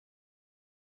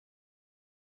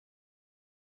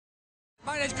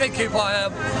My name's Craig Cooper.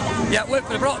 I work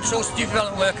for the Broad Trust, Youth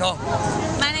Development Worker.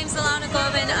 My name's Alana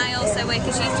Gorman. I also work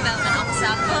as Youth Development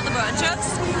Officer for the Broad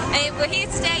Trust. We're here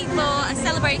today for a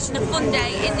celebration of Fun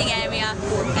Day in the area.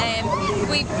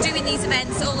 We're doing these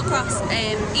events all across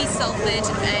East Salford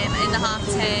in the half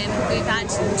term. We've had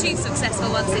 2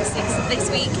 successful ones this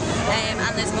week, and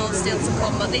there's more still to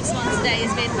come, but this one today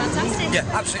has been fantastic.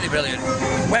 Yeah, absolutely brilliant.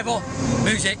 Weather,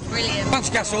 music, brilliant.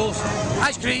 bouncy castles,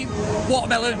 ice cream,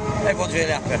 watermelon, everyone's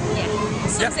really happy. Yeah,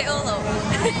 sums it all up.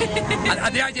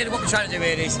 and the idea of what we're trying to do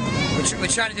here is, we're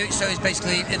trying to do it so it's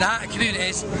basically in the heart of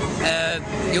communities,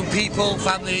 young people,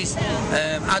 families,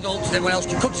 adults and everyone else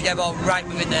can come together right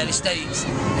within their estates,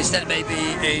 instead of maybe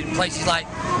in places like,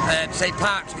 say,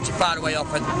 parks, which are far away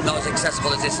off and not as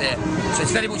accessible as this here. So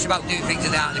it's very much about doing things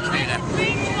in the heart of the community.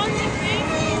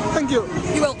 Thank you.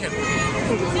 You're welcome.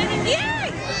 Yay!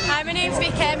 Hi, my name's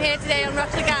Vicky. I'm here today on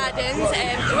Rockley Gardens.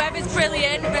 The weather's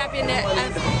brilliant. We're having a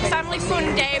family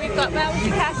fun day. We've got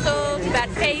bouncy castles, we've had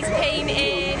face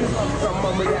painting,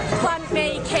 plant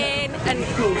making, and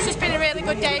it's just been a really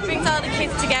good day. It brings all the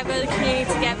kids together, the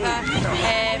community together.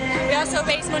 We also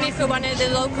raise money for one of the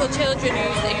local children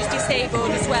who's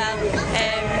disabled as well.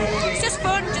 It's just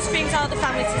fun, just brings all the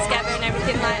families together and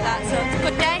everything like that. So it's a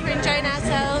good day, we're enjoying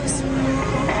ourselves.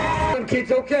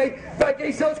 Kids, okay? Right, get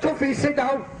yourselves comfy, sit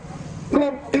down. Come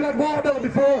on, who had watermelon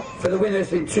before? For the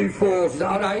winners in 2 fours, is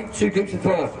that alright? 2 groups of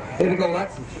 4. Here we go,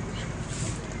 lads.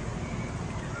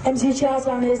 MC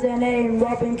Charlton is their name,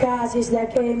 robbing cars is their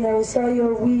game, they will sell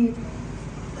you weed.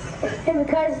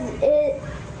 Because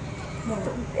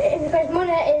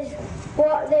money is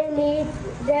what they need,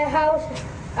 their house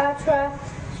are trashed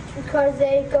because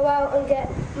they go out and get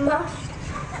mashed.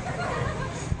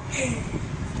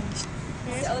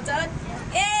 All done?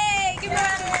 Yay! Give me a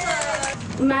round of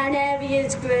applause. My area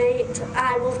is great,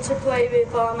 I love to play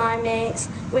with all my mates.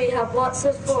 We have lots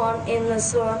of fun in the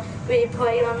sun. We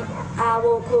play on our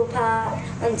local park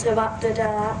until after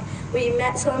dark. We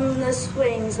met on the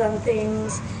swings and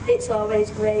things. It's always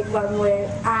great when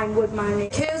I'm with my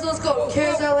mates. Cursal's good,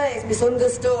 Cursal is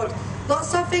misunderstood.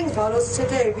 Lots of things for us to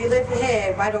do. We live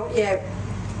here, why don't you?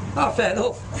 Ah, fair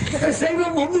enough. Say we're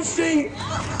on London Street.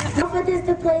 Salford is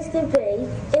the place to be.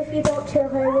 If you don't chill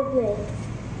here with me,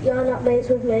 you're not mates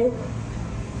with me.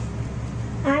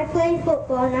 I play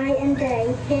football night and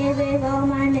day, here with all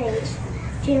my mates,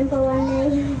 Jimbo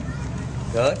and me.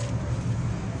 Good.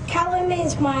 Callum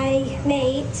is my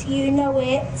mate, you know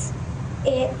it.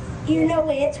 You know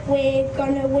it, we're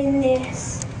gonna win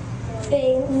this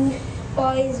thing.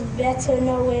 Boys better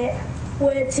know it.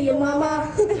 Word to your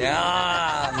mama.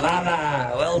 Yeah,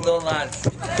 mama. Well done, lads.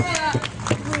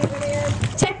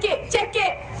 Check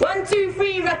it! 1, 2,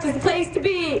 3, Rock's the place to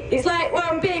be. It's like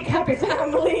one big happy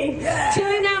family. Yeah.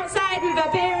 Chilling outside with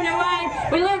our beer and our wine.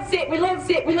 We loves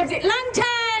it.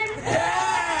 Lantern!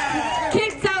 Yeah.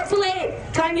 Kids out too late,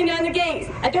 clanging on the gates.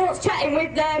 Adults chatting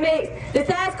with their mates. The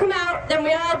stars come out, then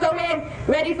we all go in,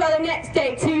 ready for the next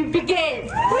day to begin.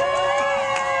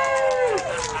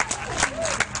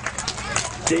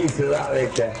 Decent that,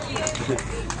 Victor.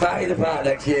 Party in the park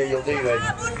next year, you'll do it.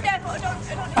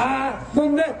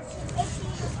 Monday.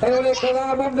 Anyone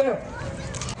call Monday?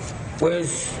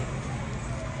 Where's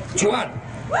Joanne?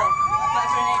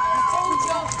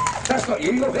 That's not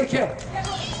you, look, Vicky.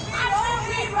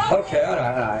 Okay,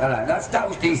 alright. That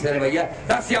was decent anyway, yeah.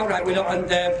 That's the alright we're not. And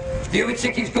the other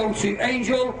tickets go to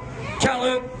Angel,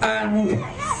 Callum,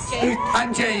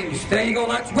 and James. There you go,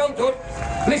 lads. Well done.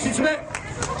 Listen to me.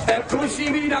 Come and see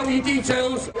me now with your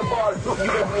details.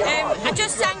 I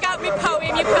just sang out my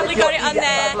poem, you probably got it on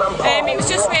there. It was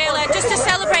just really, just to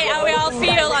celebrate how we all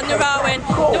feel on the row and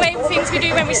the way things we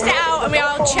do when we sit out and we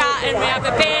all chat and we have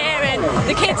a beer and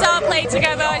the kids all play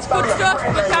together. It's good stuff,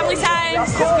 good family times,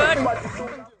 it's good.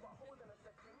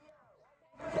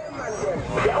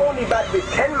 They're only bad with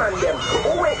 10 man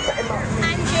them.